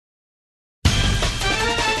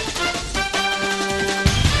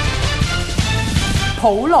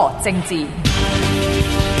普羅政治，民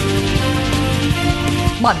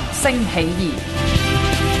聲起義。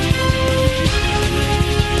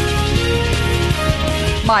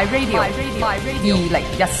My Radio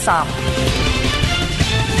 2013。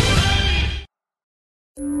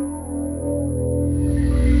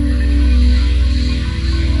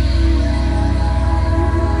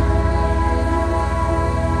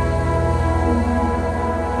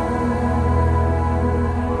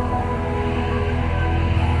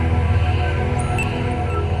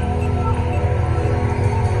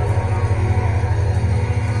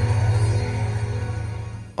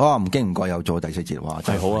唔經唔覺又做第4節，哇！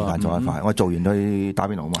真係好啊，做得快。我做完去打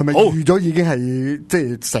邊爐嘛。係咪預咗已經係即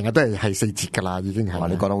係成日都係4節噶啦？已經係。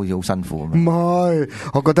你覺得好似好辛苦咁？唔係，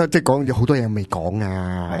我覺得即係講好多嘢未講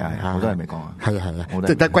啊。係啊，好多嘢未講啊。係啊，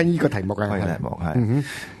即係得關於呢個題目啊。題目係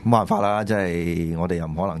冇辦法啦，即係我哋又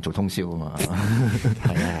唔可能做通宵啊嘛。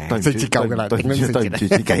係啊，4節夠噶啦，對唔住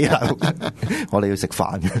自己啊！我哋要食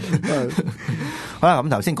飯嘅。好啦，咁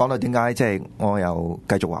頭先講到點解即係我又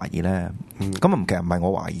繼續懷疑咧？咁其實唔係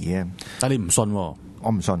我懷疑嘅，但係你唔信喎？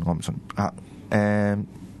我唔信啊！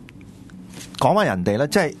講翻人哋咧，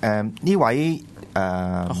即係呢位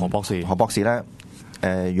何博士咧，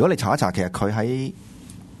如果你查一查，其實佢喺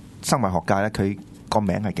生物學界咧，佢個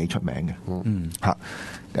名係幾出名嘅。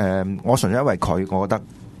我純粹因為佢，我覺得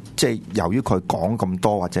即係由於佢講咁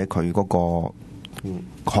多，或者佢嗰個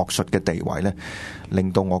學術嘅地位咧，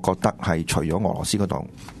令到我覺得係除咗俄羅斯嗰度。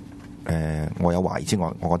我有懷疑之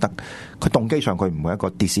外，我覺得佢動機上佢唔係一個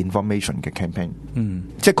disinformation 嘅 campaign，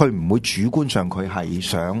即係佢唔會主觀上佢係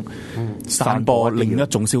想散播另一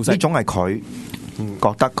種消息。呢種係佢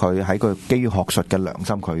覺得佢喺個基於學術嘅良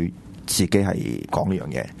心，佢自己係講呢樣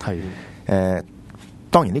嘢。係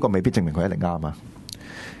當然呢個未必證明佢一定啱啊。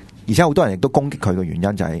而且好多人亦都攻擊佢嘅原因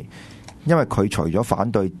就係因為佢除咗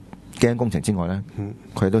反對基因工程之外咧，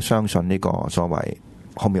佢都相信呢個所謂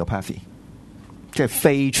homeopathy。即係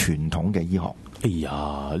非傳統嘅醫學，哎呀，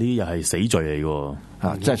呢啲又係死罪嚟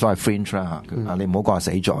嘅，即係所謂 fringe 啦吓，你唔好講話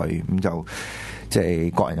死罪，咁就即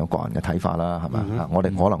係各人有各人嘅睇法啦，係嘛？我哋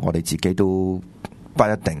可能我哋自己都不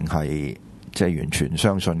一定係即係完全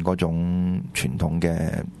相信嗰種傳統嘅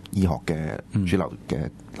醫學嘅主流嘅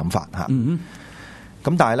諗法吓。咁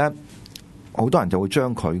但係咧，好多人就會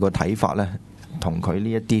將佢個睇法咧，同佢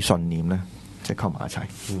呢一啲信念咧，即係溝埋一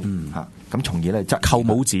齊，吓咁從而咧即係扣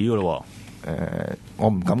帽子噶咯。我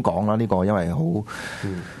唔敢講啦，呢個因為好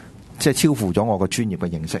即係超乎咗我個專業嘅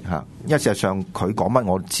認識吓。因為事實上佢講乜，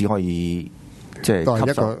我只可以即係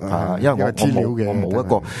吸收，因為我冇一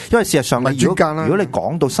個。因為事實上，如果你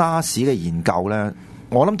講到沙士嘅研究咧，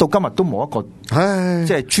我諗到今日都冇一個，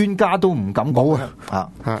即係專家都唔敢講啊。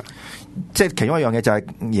即係其中一樣嘢就係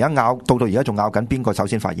而家到而家仲拗緊邊個首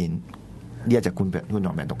先發現呢一隻冠狀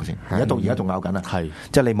病毒嘅先，而家仲拗緊啊！係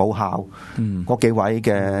即係你母校嗰幾位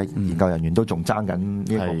嘅研究人員都仲爭緊呢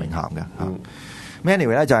一個名銜嘅。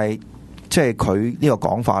Anyway 咧就係即係佢呢個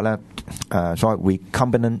講法咧，所謂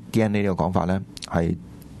recombinant DNA 呢個講法咧，係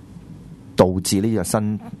導致呢個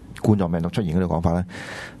新冠狀病毒出現呢個講法咧，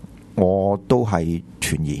我都係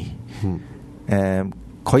存疑。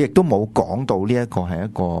佢亦都冇講到呢一個係一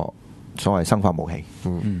個所謂生化武器。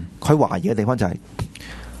佢懷疑嘅地方就係。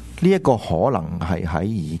呢一個可能係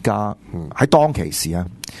喺而家喺當其時啊，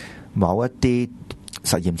某一啲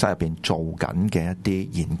實驗室入邊做緊嘅一啲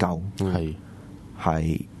研究，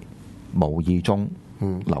係無意中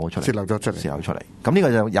流咗出嚟，泄漏出嚟。咁呢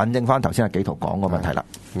個就引證翻頭先阿紀陶講個問題啦，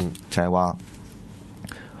就係話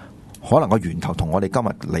可能個源頭同我哋今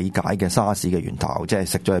日理解嘅沙士嘅源頭，即係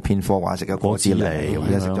食咗隻蝙蝠，或者食咗果子狸，或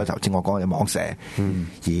者食咗頭先我講嘅蟒蛇，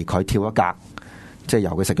而佢跳一格。即係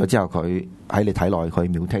由佢食咗之後，佢喺你體內佢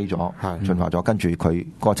mutate咗，進化咗，跟住佢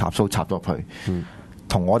個插蘇插咗入去，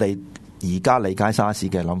同我哋而家理解沙士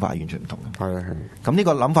嘅諗法係完全唔同嘅。咁呢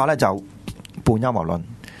個諗法咧就半陰謀論，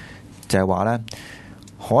就係話咧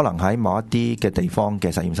可能喺某一啲嘅地方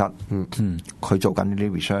嘅實驗室，佢做緊呢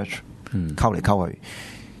啲 research，溝嚟溝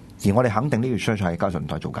去，而我哋肯定呢個 research 係交上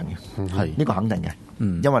台做緊嘅，係呢個肯定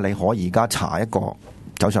嘅，因為你可以而家查一個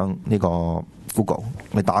走上呢個 Google，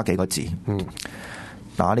 你打幾個字。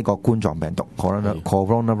打呢個冠狀病毒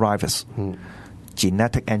coronavirus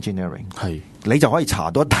genetic engineering， 你就可以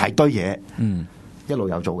查到一大堆嘢，一路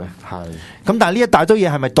有做嘅。咁但係呢一大堆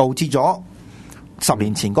嘢係咪導致咗10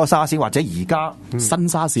年前嗰個沙士或者而家新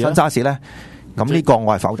沙士咧？咁呢個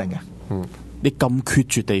我係否定嘅。你咁決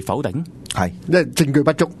絕地否定？係，因為證據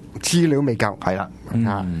不足，資料未夠。係啦，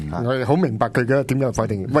我哋好明白佢嘅點樣否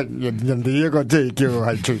定。喂，人哋一個即係叫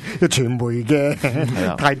係傳媒嘅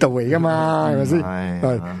態度嚟噶嘛，係咪先？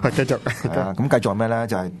係繼續。咁繼續係咩咧？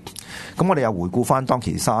就係咁，我哋又回顧翻當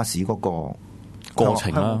其時沙士嗰個過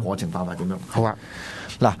程啦，過程範圍點樣？好啊，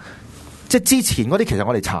嗱。即係之前嗰啲，其實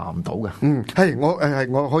我哋查唔到嘅。係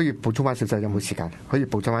我可以補充翻少少，有冇時間？可以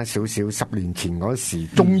補充翻少少10年前嗰時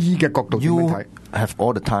中醫嘅角度點樣睇？ Have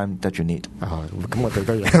all the time that you need。咁我哋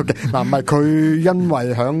都嘢。嗱，唔係佢因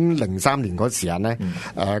為喺03年嗰時間咧，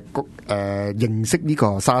認識呢個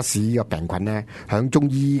SARS 呢個病菌咧，喺中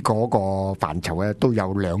醫嗰個範疇咧都有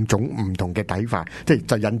2種唔同嘅睇法，即係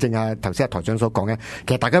就引證啊頭先阿台長所講嘅，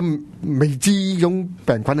其實大家未知呢種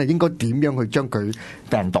病菌係應該點樣去將佢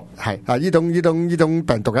病毒係啊呢種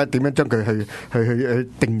病毒咧點樣將佢去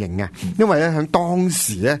定型啊？因為咧喺當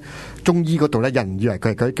時咧中醫嗰度咧，人以為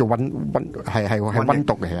佢叫溫係溫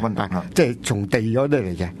毒嚟嘅，即係從地嗰啲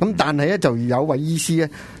嚟嘅。咁但係咧就有位醫師咧，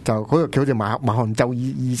就嗰個叫好似馬漢洲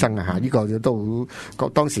醫生啊嚇，呢個都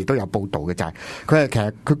當時都有報導嘅，就係佢係其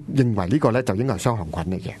實佢認為呢個咧就應該係傷寒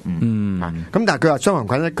菌嚟嘅。咁但係佢話傷寒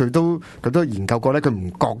菌咧，佢都研究過咧，佢唔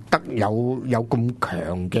覺得有咁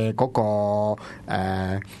強嘅嗰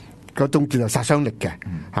個嗰種叫做殺傷力嘅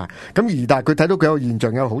嚇，咁而但係佢睇到佢有個現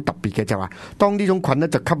象有好特別嘅，就係話當呢種菌咧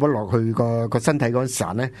就吸咗落去個身體嗰陣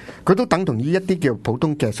時咧，佢都等同於一啲叫普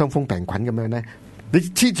通嘅傷風病菌咁樣咧，你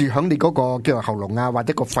黐住響你嗰個叫做喉嚨啊或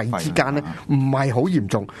者個肺之間咧，唔係好嚴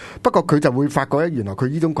重，不過佢就會發覺咧，原來佢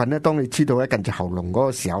呢種菌咧，當你黐到咧近住喉嚨嗰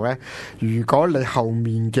個時候咧，如果你後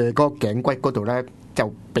面嘅嗰個頸骨嗰度咧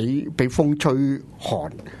就俾風吹寒，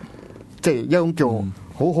即係一種叫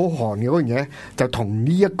好寒嘅嗰樣嘢，就同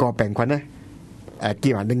呢一個病菌咧，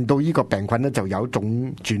結合令到呢個病菌咧就有一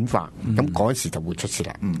種轉化，咁嗰時就會出事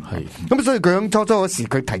啦。係，咁所以佢喺初嗰時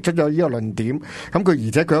佢提出咗呢個論點，咁佢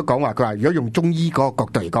而且佢都講話，佢話如果用中醫嗰個角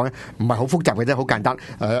度嚟講咧，唔係好複雜嘅啫，好簡單。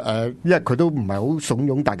因為佢都唔係好慫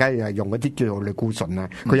恿大家用嗰啲叫做類固醇啊，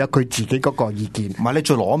佢有佢自己嗰個意見。唔係你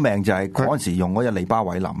最攞命就係嗰陣時用嗰隻利巴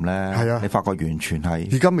韋林咧，係啊，你發覺完全係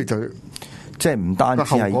而家咪就。即係唔單止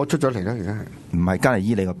係後果出咗嚟啦，而家係唔係真係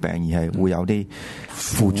醫你個病，而係會有啲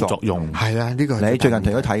副作用。係啊，呢個你最近睇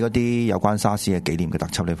咗睇嗰啲有關沙士嘅紀念嘅特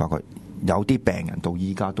輯，你發覺有啲病人到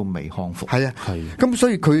依家都未康復。係啊，係。咁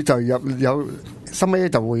所以佢就有收尾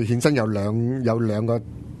就會衍生有兩個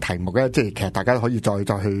題目咧，即係其實大家可以再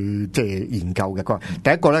去即係研究嘅。佢話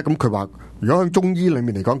第一個咧，咁佢話如果喺中醫裏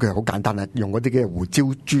面嚟講，佢係好簡單啊，用嗰啲嘅胡椒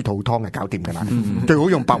豬肚湯係搞掂㗎啦。最好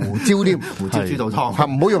用白胡椒添，胡椒豬肚湯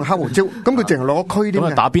唔好用黑胡椒。咁佢淨係攞區添。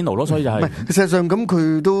咁打邊爐咯，所以就係。事實上咁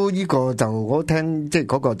佢都呢個就我聽，即係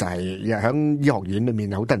嗰個就係喺醫學院裏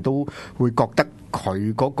面好多人都會覺得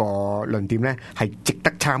佢嗰個論點咧係值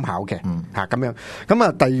得參考嘅嚇咁樣。咁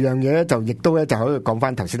啊第二樣嘢咧就亦都咧就可以講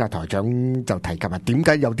翻頭先阿台長就提及啊，點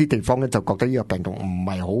解有啲地方咧就覺得呢個病毒唔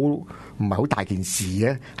係好大件事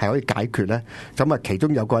嘅，係可以解決咧？咁啊，其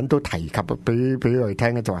中有個人都提及俾我哋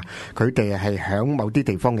聽咧，就話佢哋係響某啲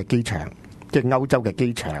地方嘅機場，即係歐洲嘅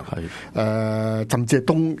機場，甚至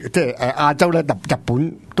係即係亞洲咧，日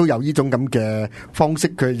本都有呢種咁嘅方式，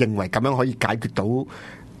佢認為咁樣可以解決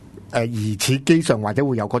到疑似機上或者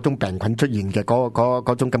會有嗰種病菌出現嘅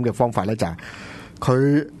嗰種咁嘅方法咧，就係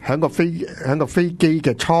佢響個飛機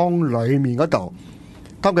嘅艙裡面嗰度，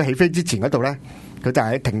當佢起飛之前嗰度咧，佢就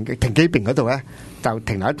喺停機坪嗰度咧，就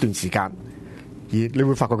停留一段時間，而你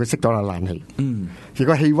會發覺佢熄咗啦冷氣，而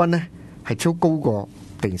個氣溫咧係超高過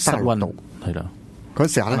定室溫度，係啦，嗰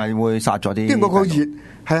時候咧係咪會殺咗啲？因為個熱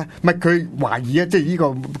係啊，唔係佢懷疑啊，即係呢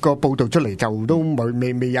個報道出嚟就都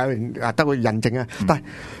未有人得到印證啊，但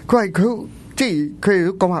係佢即係佢哋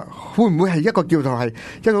都講話，會唔會係一個叫做係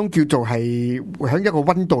一種叫做係喺一個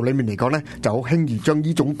溫度裏面嚟講咧，就好輕易將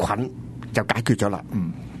呢種菌就解決咗啦。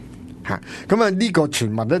咁啊呢個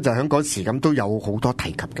傳聞咧就喺嗰時咁都有好多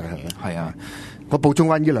提及嘅。係啊，我補充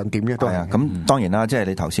翻呢兩點嘅都係啊。咁當然啦，即係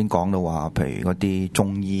你頭先講到話，譬如嗰啲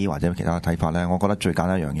中醫或者其他睇法咧，我覺得最簡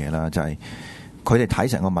單一樣嘢啦，就係佢哋睇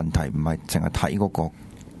成個問題唔係淨係睇嗰個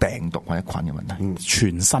病毒或者菌嘅問題，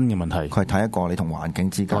全身嘅問題。佢係睇一個你同環境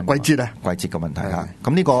之間季節嘅問題啦。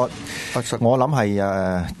咁呢個我諗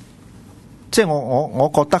係即係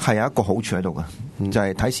我覺得係有一個好處喺度嘅，就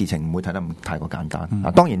係睇事情唔會睇得太過簡單。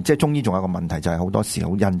當然，即係中醫仲有一個問題，就係好多時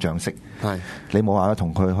好印象式，你冇辦法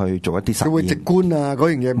同佢去做一啲實驗，佢會直觀啊嗰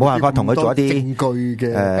樣嘢，冇辦法同佢做一啲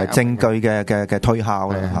證據嘅推敲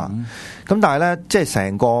啦嚇。咁但係咧，即係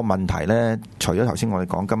成個問題咧，除咗頭先我哋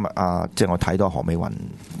講今日即係我睇到何美雲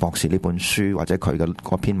博士呢本書或者佢嘅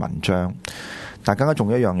嗰篇文章，但係更加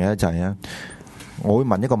重要一樣嘢咧就係咧，我會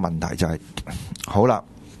問一個問題就係好啦。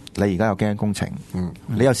你而家有基因工程，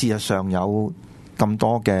你又事實上有咁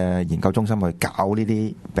多嘅研究中心去搞呢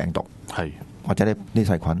啲病毒，或者呢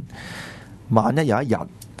細菌，萬一有一日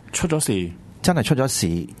出咗事，真係出咗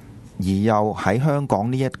事，而又喺香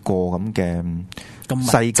港呢一個咁嘅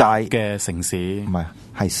世界嘅城市，唔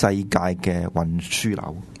係世界嘅運輸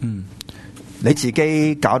樓，你自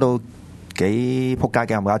己搞到幾撲街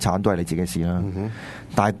幾冚家鏟都係你自己事啦。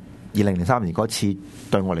但係2003年嗰次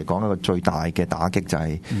對我嚟講一個最大嘅打擊就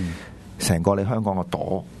係成個你香港個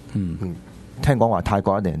朵。聽講話泰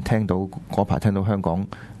國一定人聽到嗰排聽到香港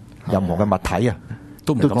任何嘅物體啊，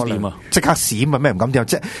都唔敢掂啊！即刻閃啊！咩唔敢掂？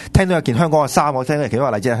即係聽到一件香港嘅衫，我聽到其中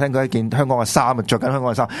一個例子係聽到一件香港嘅衫啊，着緊香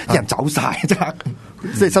港嘅衫，啲人走晒，即係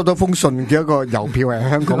即係收到封信嘅一個郵票係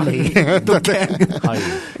香港嚟，都驚。係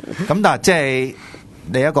咁，但係即係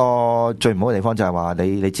你一個最唔好嘅地方就係話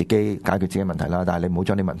你自己解決自己問題啦，但係你唔好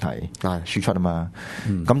將啲問題輸出啊嘛。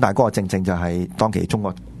咁但係嗰個正正就係當期中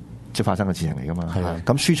國即係發生嘅事情嚟噶嘛。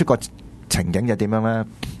咁輸出個情景就點樣咧？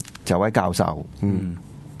就位教授，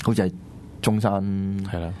好似係中山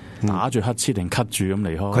係啦，打住乞嗤定咳住咁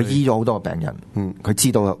離開。佢醫咗好多個病人，佢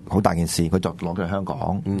知道好大件事，佢就攞咗去香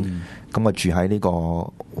港。咁佢住喺呢個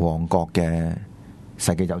旺角嘅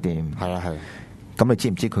世紀酒店。係啊係。咁你知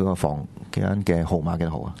唔知佢個房間嘅號碼幾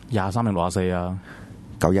多號啊？23定64啊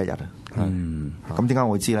？911啊。咁點解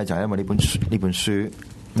我會知咧？就係因為呢本書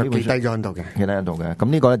記低咗喺度嘅，記低喺度嘅。咁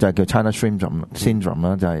呢個咧就係叫 China Syndrome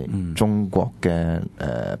啦，就係中國嘅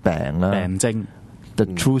病啦，病徵。The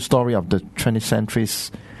true story of the 20th century's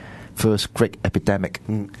first Great Epidemic。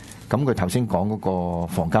咁佢頭先講嗰個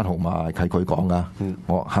房間號碼係佢講噶，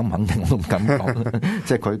我肯唔肯定我都唔敢講。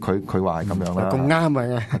即係佢話係咁樣啦，咁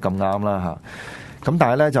啱啊，咁啱啦嚇。咁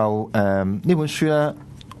但係咧就呢本書咧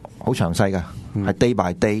好詳細嘅，係 day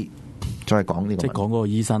by day。再講呢個，即係講嗰個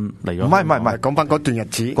醫生嚟咗，唔係，講翻嗰段日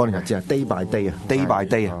子，啊 ，day by day 啊，day by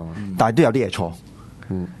day 啊，但係都有啲嘢錯。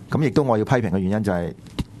咁亦都我要批評嘅原因就係，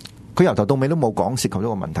佢由頭到尾都冇講涉及咗個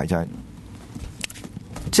問題，就係，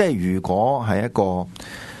即係如果係一個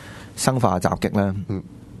生化襲擊咧，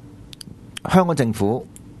香港政府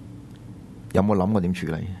有冇諗過點處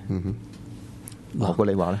理？我估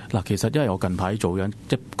你話咧，嗱，其實因為我近排做緊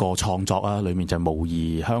一個創作啊，裏面就模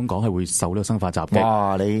擬香港係會受呢個生化襲擊。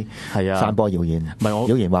哇！你係啊，散播謠言，唔係我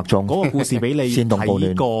妖言惑眾嗰個故事俾你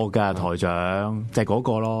睇過㗎，台長就係嗰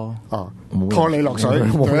個咯。哦，拖你落水，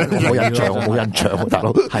冇印象，我冇印象，大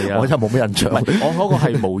佬係啊，我真係冇咩印象。我嗰個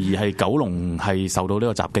係模擬係九龍係受到呢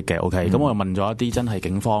個襲擊嘅。OK，咁我又問咗一啲真係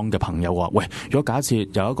警方嘅朋友話：喂，如果假設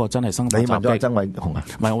有一個真係生化襲擊，你問咗曾偉雄啊？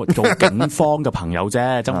唔係我做警方嘅朋友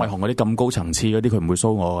啫，曾偉雄嗰啲咁高層次啲佢唔會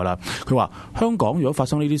騷我噶啦。佢話香港如果發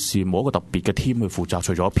生呢啲事，冇一個特別嘅 team 去負責，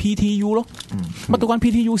除咗 PTU 咯，乜都關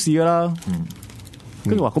PTU 事噶啦。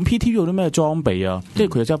跟住話咁 PTU 有啲咩裝備啊？即係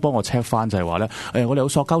佢就即刻幫我 check 翻，就係話咧，我哋有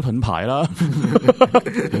塑膠盾牌啦，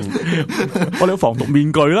我哋有防毒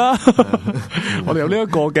面具啦，我哋有呢一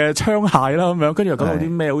個嘅槍械啦，咁樣。跟住又講到啲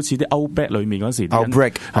咩，好似啲 Outbreak 裏面嗰時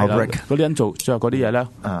Outbreak 嗰啲人做最後嗰啲嘢咧，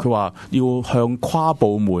佢話要向跨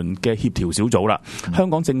部門嘅協調小組啦。香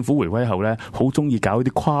港政府回歸後咧，好中意搞啲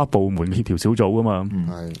跨部門協調小組噶嘛。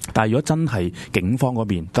但係如果真係警方嗰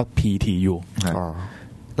邊得 PTU。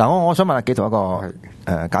嗱，我想問下紀陶一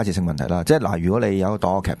個假設性問題啦，即係嗱，如果你有一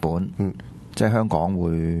個劇本，即係香港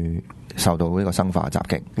會受到呢個生化襲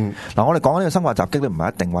擊，嗱，我哋講呢個生化襲擊咧，唔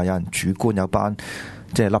係一定話有人主觀有班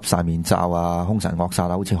即係笠晒面罩啊、兇神惡煞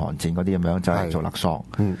啊，好似韓戰嗰啲咁樣就係做勒索。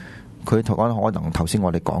佢可能頭先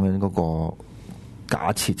我哋講緊嗰個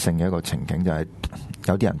假設性嘅一個情景，就係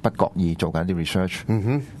有啲人不覺意做緊啲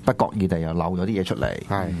research，不覺意地又漏咗啲嘢出嚟。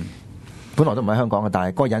本來都唔喺香港嘅，但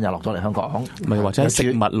係嗰個人又落咗嚟香港，咪或者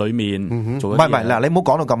食物裏面做。唔係嗱，你唔好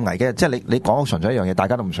講到咁危嘅，即係你講純粹一樣嘢，大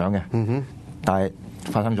家都唔想嘅，但係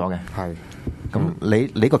發生咗嘅。係咁，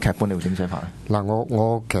你個劇本你會點寫法？嗱，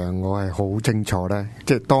我其實我係好清楚咧，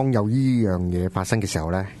即係當有呢樣嘢發生嘅時候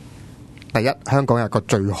咧，第一香港有個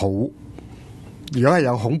最好，如果係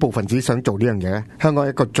有恐怖分子想做呢樣嘢咧，香港係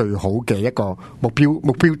一個最好嘅一個目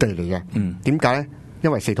標地嚟嘅。點解咧？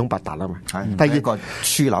因為四通八達啦嘛，第二個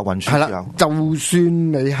樞紐運輸係啦，就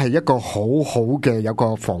算你係一個好好嘅有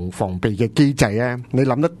個防備嘅機制咧，你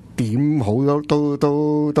諗得點好都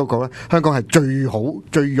講啦。香港係最好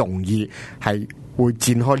最容易係會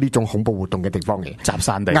展開呢種恐怖活動嘅地方嘅集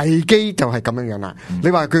散地。危機就係咁樣樣啦。你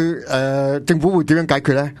話佢政府會點樣解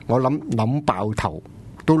決咧？我諗爆頭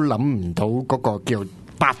都諗唔到嗰個叫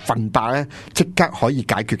100%咧，即刻可以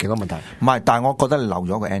解決嘅個問題。唔係，但係我覺得你漏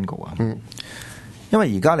咗個 angle 啊。因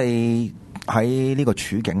為而家你喺呢個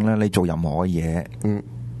處境咧，你做任何嘅嘢，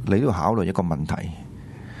你都要考慮一個問題，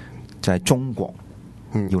就係中國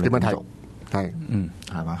要你點樣做，係，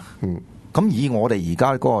係嘛，咁以我哋而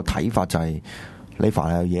家嗰個睇法就係，你凡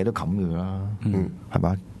係有嘢都冚住啦，係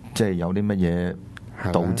嘛，即係有啲乜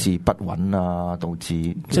嘢導致不穩啊，導致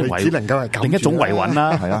即係只能夠係另一種維穩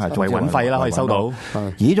啦，係啦，係維穩費啦，可以收到。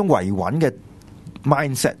而呢種維穩嘅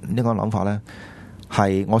mindset 呢個諗法咧，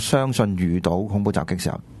係我相信遇到恐怖襲擊時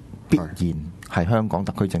候，必然係香港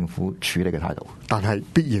特區政府處理嘅態度，但係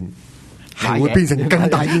必然係會變成更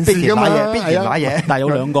大件事噶嘛，必然買嘢。但係有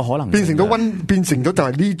兩個可能，變成咗就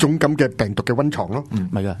係呢種咁嘅病毒嘅溫床咯。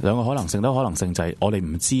唔係噶，兩個可能性都可能性就係我哋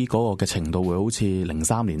唔知嗰個嘅程度會好似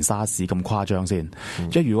03年沙士咁誇張先。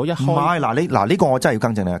即係如果一開，唔係嗱呢個我真係要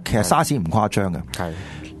更正你，其實沙士唔誇張嘅。係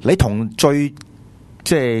你同最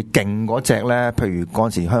即係勁嗰隻咧，譬如嗰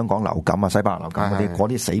陣時香港流感啊、西班牙流感嗰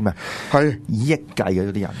啲死咪係以億計嘅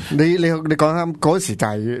嗰啲人。你講啱嗰時就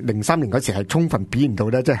係03年嗰時係充分表現到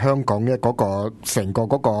咧，即係香港嘅嗰個成個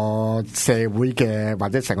嗰個社會嘅或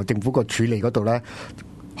者成個政府個處理嗰度咧，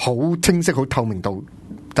好清晰、好透明度。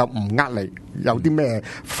就唔呃你，有啲咩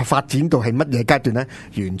發展到係乜嘢階段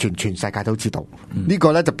咧？完全全世界都知道。呢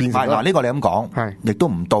個咧就變成嗱，呢個你咁講，係亦都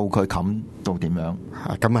唔到佢冚到點樣。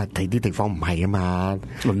咁啊，第啲地方唔係啊嘛，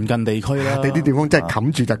鄰近地區啦，第啲地方真係冚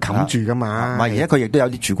住就冚住噶嘛。唔係，而家佢亦都有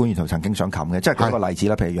啲主觀意圖曾經想冚嘅，即係舉個例子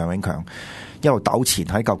啦，譬如楊永強一路糾纏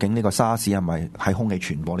喺究竟呢個沙士係咪係空氣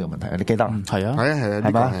傳播呢個問題？你記得？係啊，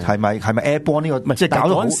係咪 epone 呢個？即係搞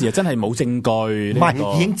到嗰陣時真係冇證據，唔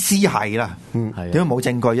係已經知係啦。點解冇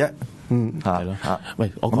證據啫？係咯，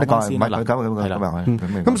喂，我咁講先啦，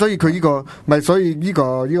咁所以佢呢個咪所以呢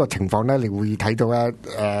個情況咧，你會睇到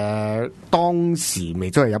咧，當時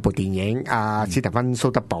未都係有部電影史提芬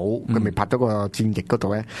蘇德堡佢未拍到個戰役嗰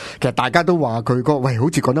度咧，其實大家都話佢個喂好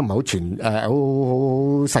似講得唔係好全好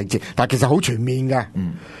細節，但係其實好全面嘅。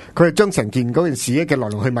佢係將成件嗰件事嘅來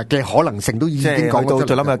龍去脈嘅可能性都已經講到。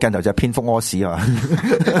最諗嘅鏡頭就係蝙蝠屙屎啊嘛，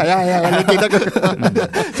係啊，你記得嘅，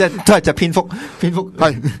即係都係隻蝙蝠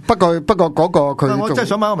係。不過嗰個佢，我真係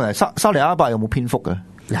想問個問題，沙利阿伯有冇蝙蝠嘅？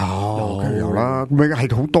有啦，咪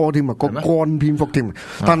係好多添啊，個乾蝙蝠添。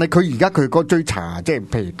但係佢而家佢嗰追查，即係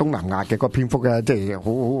譬如東南亞嘅嗰個蝙蝠咧，即係好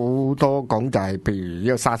多講就係，譬如呢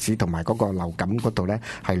個沙士同埋嗰個流感嗰度咧，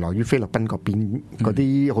係來於菲律賓嗰邊嗰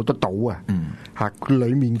啲好多島啊，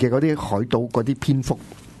裏面嘅嗰啲海島嗰啲蝙蝠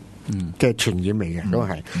嘅傳染嚟嘅都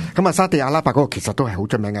係。咁啊，沙地阿拉伯嗰個其實都係好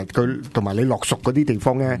出名嘅，佢同埋你落屬嗰啲地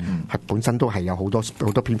方咧，係本身都係有好多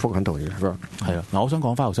蝙蝠喺度嘅。係啊，嗱，我想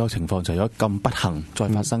講翻頭先個情況，就係如果咁不幸再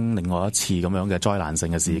發生另外一次咁樣嘅災難性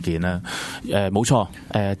嘅事件咧，冇錯，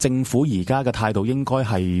政府而家嘅態度應該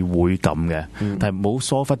係會咁嘅，但係冇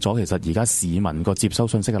疏忽咗，其實而家市民個接收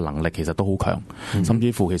信息嘅能力其實都好強，甚至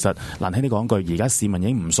乎其實難聽啲講句，而家市民已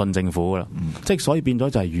經唔信政府噶啦，即係所以變咗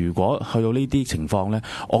就係如果去到呢啲情況咧，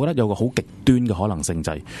我覺得有個好極端嘅可能性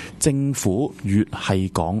就係政府越係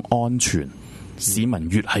講安全，市民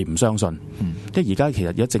越係唔相信。即係而家其實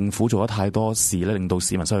而家政府做咗太多事咧，令到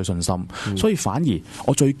市民失去信心，所以反而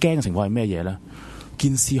我最驚嘅情況係咩嘢咧？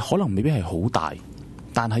件事可能未必係好大，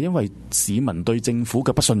但係因為市民對政府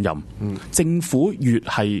嘅不信任，政府越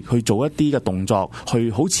係去做一啲嘅動作，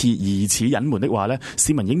去好似疑似隱瞞的話咧，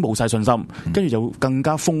市民已經冇晒信心，跟住就更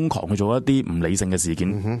加瘋狂去做一啲唔理性嘅事件。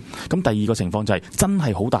咁第二個情況就係真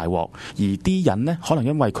係好大鑊，而啲人呢，可能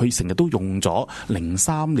因為佢成日都用咗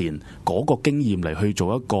03年嗰個經驗嚟去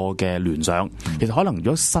做一個嘅聯想，其實可能如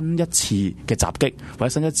果新一次嘅襲擊或者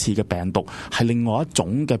新一次嘅病毒係另外一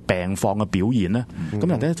種嘅病況嘅表現呢，咁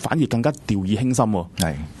人哋反而更加掉以輕心。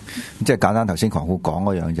係，即係簡單頭先狂虎講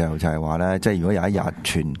嗰樣就係話咧，即係如果有一日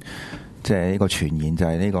即係呢個傳言就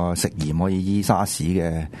係呢個食鹽可以醫沙士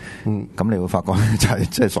嘅，咁你會發覺就係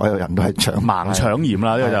即係所有人都係盲搶鹽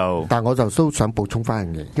啦，呢個就。但係我就都想補充翻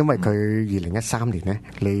嘅，因為佢2013年咧，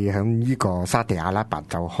你喺呢個沙地阿拉伯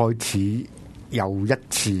就開始又一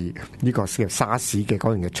次呢個叫沙士嘅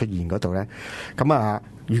嗰樣嘅出現嗰度咧，咁啊。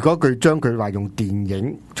如果佢將佢話用電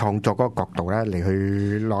影創作嗰個角度咧嚟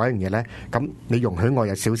去攞一樣嘢咧，咁你容許我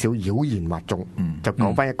有少少妖言惑眾，就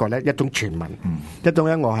講翻一個咧一種傳聞，一種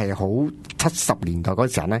咧我係好70年代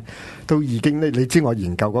嗰時候咧，都已經咧，你知我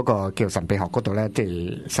研究嗰個叫神秘學嗰度咧，即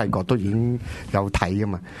係細個都已經有睇噶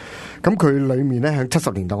嘛。咁佢裡面咧喺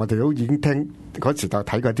70年代，我哋都已經聽嗰時就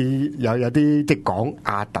睇嗰啲有啲即係講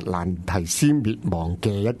亞特蘭提斯滅亡嘅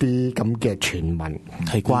一啲咁嘅傳聞，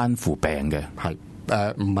係關乎病嘅，係。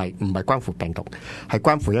唔係關乎病毒，係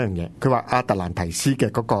關乎一樣嘢。佢話亞特蘭提斯嘅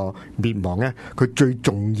嗰個滅亡咧，佢最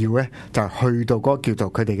重要咧就係去到嗰個叫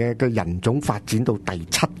做佢哋嘅人種發展到第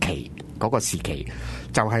7期嗰個時期，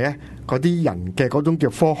就係咧嗰啲人嘅嗰種叫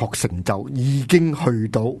科學成就已經去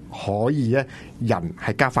到可以咧人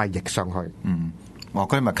係加快譯上去。嗰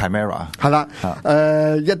啲咪 Chimera 係啦，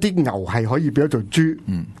一啲牛係可以變咗做豬，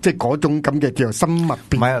即係嗰種咁嘅叫做生物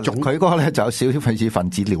變種。佢嗰個咧就有少少分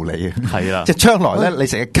子料理嘅，係啊，即係將來咧你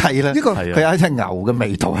食嘅雞咧，佢有一隻牛嘅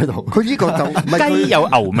味道喺度。佢呢個就雞有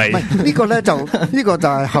牛味，呢個咧就呢個就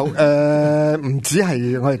係後唔止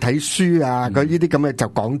係我哋睇書啊，佢呢啲咁嘅就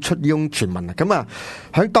講出呢種傳聞啊。咁啊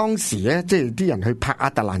喺當時咧，即係啲人去拍亞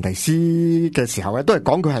特蘭提斯嘅時候咧，都係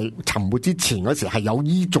講佢係沉沒之前嗰時係有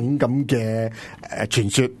呢種咁嘅傳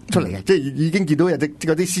說出嚟嘅，即係已經見到有啲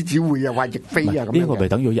嗰啲獅子會啊，話翼飛啊咁樣。呢個咪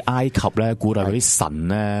等於埃及咧，古代嗰啲神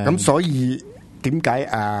咧。咁所以點解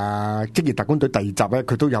職業特工隊第2集咧，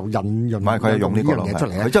佢都有引用？唔係佢係用呢個嘢出嚟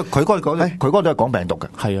咧。即係佢嗰個都係講病毒嘅。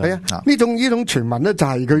係啊，呢種傳聞咧就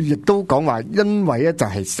係佢亦都講話，因為咧就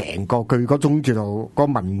係成個佢嗰種叫做個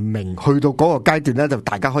文明去到嗰個階段咧，就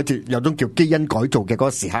大家開始有種叫基因改造嘅嗰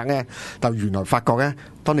個時刻咧，就原來發覺咧，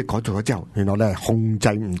當你改造咗之後，原來你係控制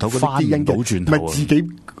唔到嗰啲基因嘅，咪自己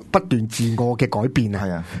不斷自我嘅改變啊。係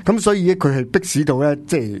啊，咁所以咧佢係迫使到咧，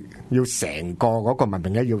即係要成個嗰個文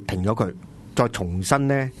明咧要停咗佢。再重新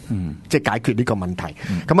咧，即係解決呢個問題。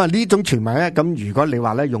咁啊呢種傳聞咧，咁如果你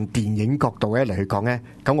話咧用電影角度咧嚟去講咧，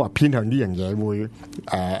咁我偏向呢樣嘢會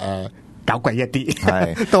搞鬼一啲，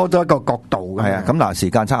係多咗一個角度。係啊，咁嗱時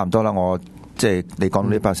間差唔多啦，我即係你講到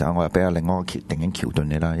呢筆時候，我又俾下另外一個電影橋段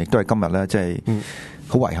你啦，亦都係今日咧，即係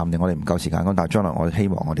好遺憾嘅，我哋唔夠時間講，但係將來我希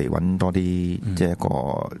望我哋揾多啲即係一個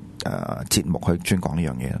節目去專講呢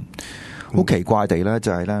樣嘢。好奇怪地咧，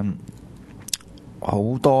就係咧。好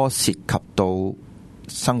多涉及到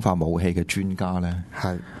生化武器嘅專家咧，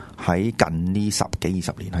係喺近呢10幾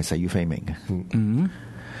20年係死於非命嘅。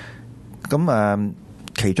咁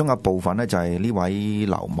其中一部分咧就係呢位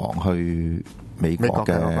流亡去美國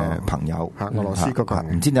嘅朋友，俄羅斯嗰個，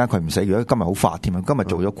唔知點解佢唔死？如果今日好發添啊！今日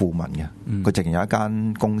做咗顧問嘅，佢直情有一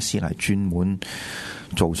間公司係專門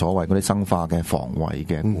做所謂嗰啲生化嘅防衛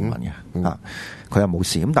嘅顧問嘅。佢又冇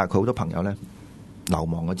事，咁但係佢好多朋友咧。流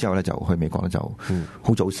亡咗之後咧，就去美國咧，就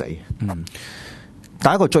好早死。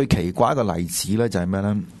但係一個最奇怪一個例子咧，就係咩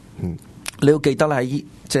咧？你要記得咧，喺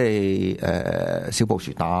即係小布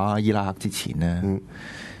殊打伊拉克之前咧，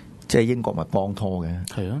即係英國咪幫拖嘅。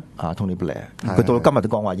係啊，Tony Blair，佢到今日都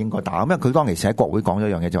講話應該打，因為佢當其時喺國會講咗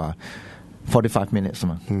一樣嘢，就話 45 minutes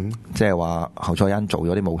嘛，即係話侯賽因做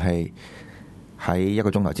咗啲武器喺1個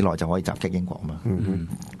鐘頭之內就可以襲擊英國嘛。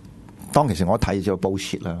當其時我睇咗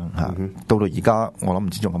bullshit 啦嚇，到而家我諗唔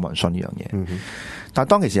知仲有冇人信呢樣嘢。但係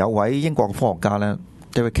當其時有位英國嘅科學家咧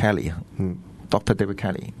 ，David Kelly，Dr. David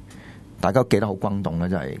Kelly，大家都記得好轟動咧，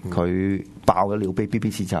就係佢爆咗料俾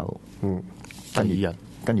BBC 之後，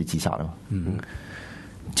跟住自殺啊嘛。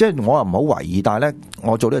即係我又唔好懷疑，但係咧，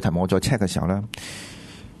我做呢個題目我再 check 嘅時候咧，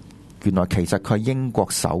原來其實佢係英國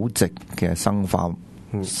首席嘅生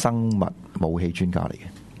物武器專家嚟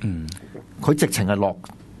嘅。佢直情係落。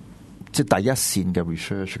即係第一線嘅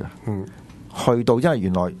research 嘅，去到因為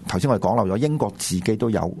原來頭先我哋講漏咗，英國自己都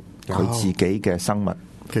有佢自己嘅生化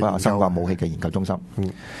武器嘅研究中心。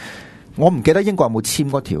我唔記得英國有冇簽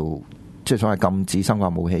嗰條即係所謂禁止生化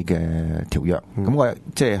武器嘅條約。咁我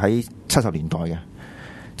即係喺70年代嘅，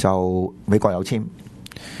就美國有簽，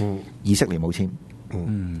以色列冇簽。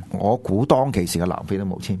我估當其時嘅南非都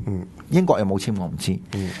冇簽。英國有冇簽我唔知。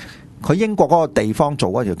佢英國嗰個地方做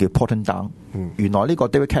嗰條叫 Porton Down，原來呢個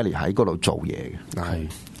David Kelly 喺嗰度做嘢嘅。係，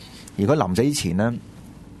而佢臨死之前咧，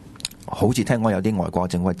好似聽講有啲外國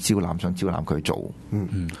政府係想招攬佢做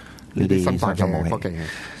呢啲生化武器。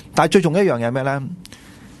但係最重要一樣嘢係咩咧？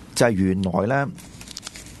就係原來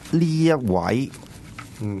咧呢一位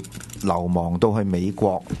流亡到去美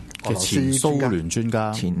國嘅前蘇聯專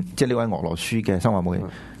家，即係呢位俄羅斯嘅生化武器，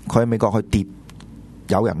佢喺美國去跌。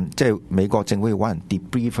有人即係美國政府要揾人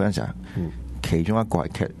debrief 嗰陣時候，其中一個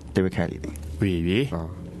係 David Kelly 嚟。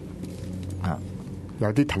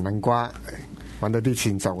有啲藤捻瓜揾到啲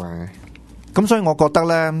線索啊！咁所以我覺得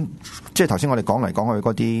咧，即係頭先我哋講嚟講去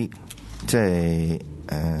嗰啲，即係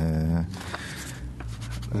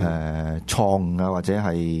錯誤啊，或者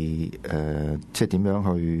係即係點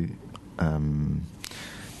樣去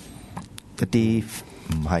一啲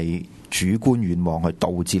唔係主觀願望去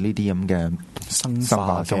導致呢啲咁嘅生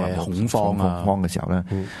化嘅恐慌嘅時候咧，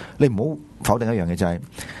你唔好否定一樣嘢，就係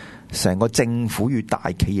成個政府與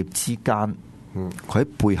大企業之間，佢喺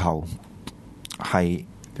背後係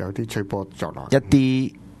有啲吹波作浪，一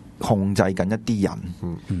啲控制緊一啲人，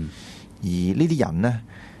而呢啲人咧，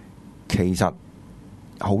其實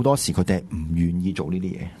好多時佢哋係唔願意做呢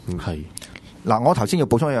啲嘢。係嗱，我頭先要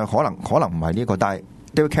補充一樣，可能唔係呢個，但係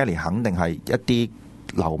David Kelly 肯定係一啲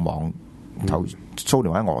流亡，蘇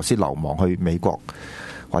聯或者俄羅斯流亡去美國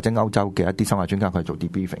或者歐洲嘅一啲生化專家，佢係做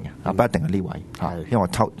debriefing 嘅，不一定係呢位嚇，因為我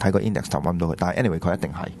睇個 index 就揾唔到佢，但係 anyway 佢一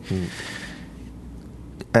定係。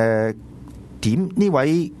點呢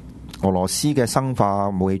位俄羅斯嘅生化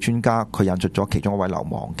武器專家，佢引述咗其中一位流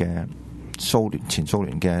亡嘅前蘇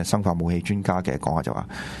聯嘅生化武器專家嘅講話，就話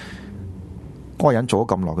嗰個人做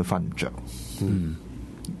咗咁耐，佢瞓唔着，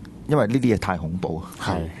因為呢啲嘢太恐怖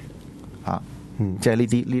即係呢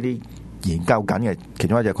啲研究緊嘅其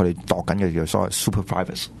中一隻，佢哋度緊嘅叫所謂 super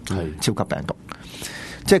virus， 超級病毒。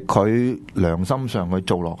即係佢良心上去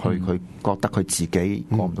做落去，佢覺得佢自己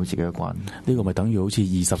過唔到自己嘅關。呢個咪等於好似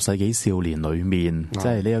20世紀少年裏面，即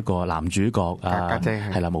係呢一個男主角家姐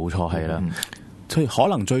係啦，冇錯係啦。所以可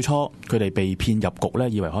能最初佢哋被騙入局咧，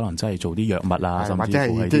以為可能真係做啲藥物啊，甚至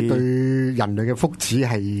乎係即係對人類嘅福祉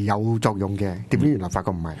係有作用嘅。點知原來發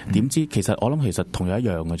覺唔係？點知其實我諗其實同樣一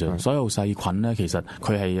樣嘅啫。所有細菌咧，其實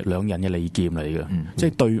佢係兩刃嘅利劍嚟嘅，即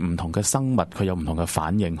係對唔同嘅生物佢有唔同嘅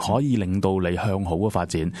反應，可以令到你向好嘅發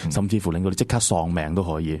展，甚至乎令到你即刻喪命都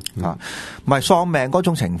可以。唔係喪命嗰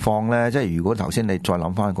種情況咧，即係如果頭先你再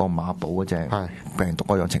諗翻嗰個馬寶嗰隻病毒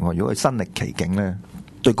嗰樣情況，如果佢身歷其境咧，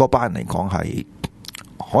對嗰班人嚟講係。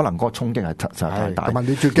可能嗰個衝擊係實在太大，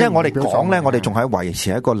因為我哋講咧，我哋仲喺維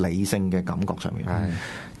持一個理性嘅感覺上面。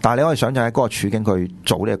但係你可以想象喺嗰個處境，佢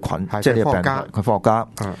做呢個菌，即係呢個病毒，佢科學家，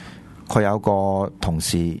佢有個同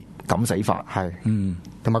事敢死法，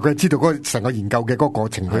同埋佢知道嗰成個研究嘅嗰個過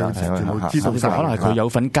程，佢全部知道晒。可能係佢有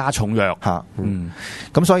份加重藥嚇。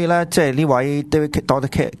咁所以咧，即係呢位 Dr.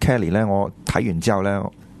 Kelly 咧，我睇完之後咧，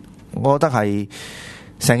我覺得係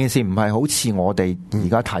成件事唔係好似我哋而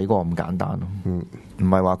家睇過咁簡單咯。唔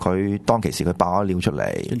係話佢當其時佢爆咗料出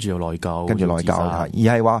嚟，跟住又內疚，而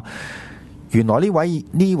係話原來呢位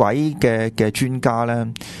嘅專家咧，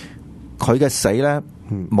佢嘅死咧，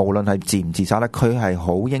無論係自唔自殺咧，佢係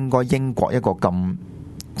好應該英國一個咁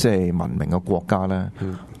即係文明嘅國家咧，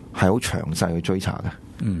係好詳細去追查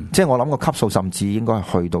嘅。即係我諗個級數甚至應該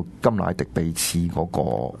係去到甘迺迪被刺嗰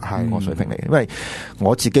個水平嚟嘅。因為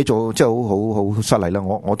我自己做即係好失禮啦，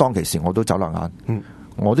我當其時我都走漏眼。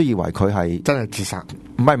我都以為佢係真係自殺，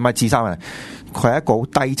唔係自殺啊！佢係一個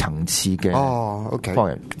好低層次嘅，OK，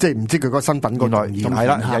即係唔知佢個身份。原來係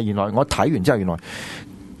啦，原來我睇完之後，原來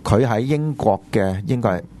佢喺英國嘅應該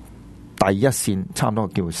係第一線，差唔多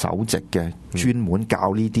叫首席嘅，專門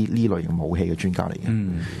教呢類型武器嘅專家嚟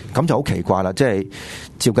嘅。咁就好奇怪啦，即係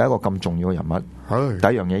照計一個咁重要嘅人物，第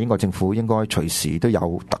一樣嘢，英國政府應該隨時都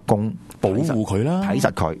有特工保護佢啦，睇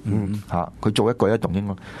實佢，佢做一舉一動應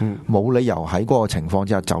該冇理由喺嗰個情況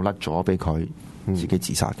之下就甩咗俾佢自己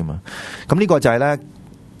自殺噶嘛。咁呢個就係咧，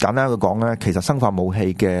簡單去講咧，其實生化武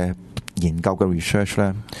器嘅研究嘅 research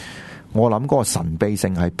咧，我諗嗰個神秘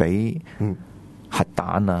性係比核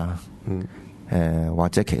彈啊，或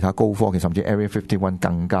者其他高科技，甚至 Area 51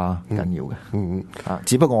更加緊要嘅。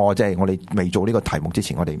只不過我哋未做呢個題目之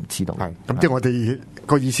前，我哋唔知道。咁即係我哋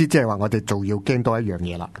個意思，即係話我哋做要驚多一樣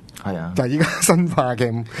嘢啦。係啊，就係依家生化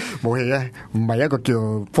嘅武器咧，唔係一個叫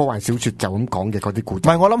科幻小說就咁講嘅嗰啲故事。唔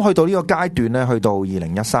係，我諗去到呢個階段咧，去到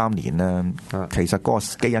2013年咧，其實嗰個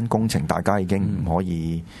基因工程，大家已經唔可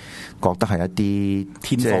以覺得係一啲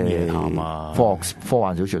天方夜譚啊，科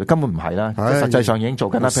幻小說根本唔係啦。實際上已經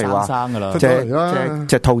做緊啦，譬如話生㗎啦，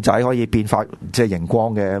即係兔仔可以變化即係熒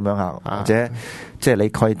光嘅咁樣嚇，或者即係你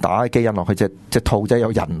可以打基因落去，隻兔仔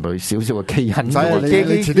有人類少少嘅基因。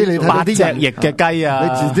你遲啲你睇到啲8隻翼嘅雞啊，你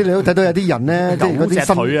遲啲你都睇到有啲人咧，即係嗰啲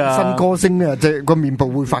新歌星咧，即係個面部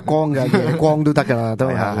會發光嘅，夜光都得噶啦，都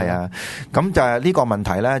係啊。咁就係呢個問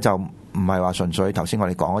題咧，就唔係話純粹頭先我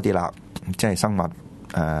哋講嗰啲啦，即係生物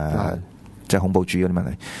即係恐怖主義嗰啲問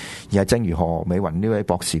題，而係正如何美雲呢位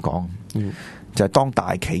博士講，就係當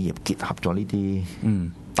大企業結合咗呢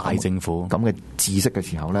啲大政府咁嘅知識嘅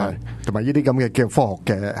時候咧，同埋呢啲咁嘅叫科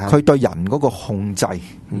學嘅，佢對人嗰個控制，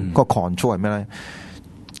個 control 係咩咧？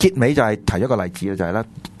結尾就係提一個例子，就係咧，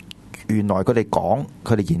原來佢哋講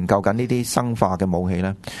佢哋研究緊呢啲生化嘅武器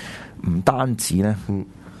咧，唔單止咧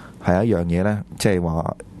係一樣嘢咧，即係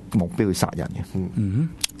話目標要殺人嘅，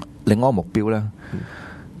另外一個目標咧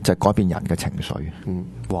就係改變人嘅情緒。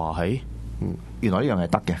話係。原來呢樣係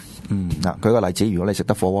得嘅。嗱，舉個例子，如果你食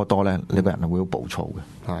得火鍋多咧，你個人係會好暴躁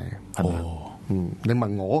嘅。係咪？你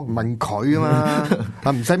問我問佢啊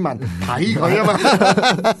嘛，唔使問睇佢啊嘛。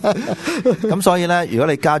咁所以咧，如果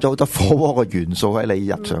你加咗好多火鍋嘅元素喺你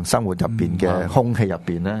日常生活入邊嘅空氣入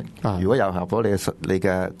邊咧，如果有合咗你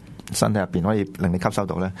嘅身體入邊可以令你吸收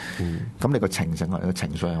到咧，咁你個情緒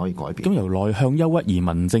係可以改變。咁由內向憂鬱移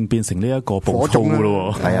民症變成呢一個暴躁噶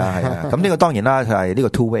咯，係啊。咁呢個當然啦，佢係呢個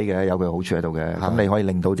two way 嘅，有佢好處喺度嘅。咁你可以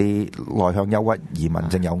令到啲內向憂鬱移民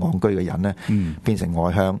症有戇居嘅人咧，變成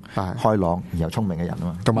外向開朗而又聰明嘅人啊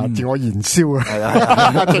嘛，同埋自我燃燒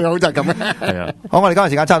啊，最好就係咁。係啊。好，我哋今日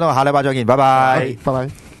時間差唔多，下禮拜再見，拜拜，拜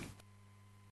拜。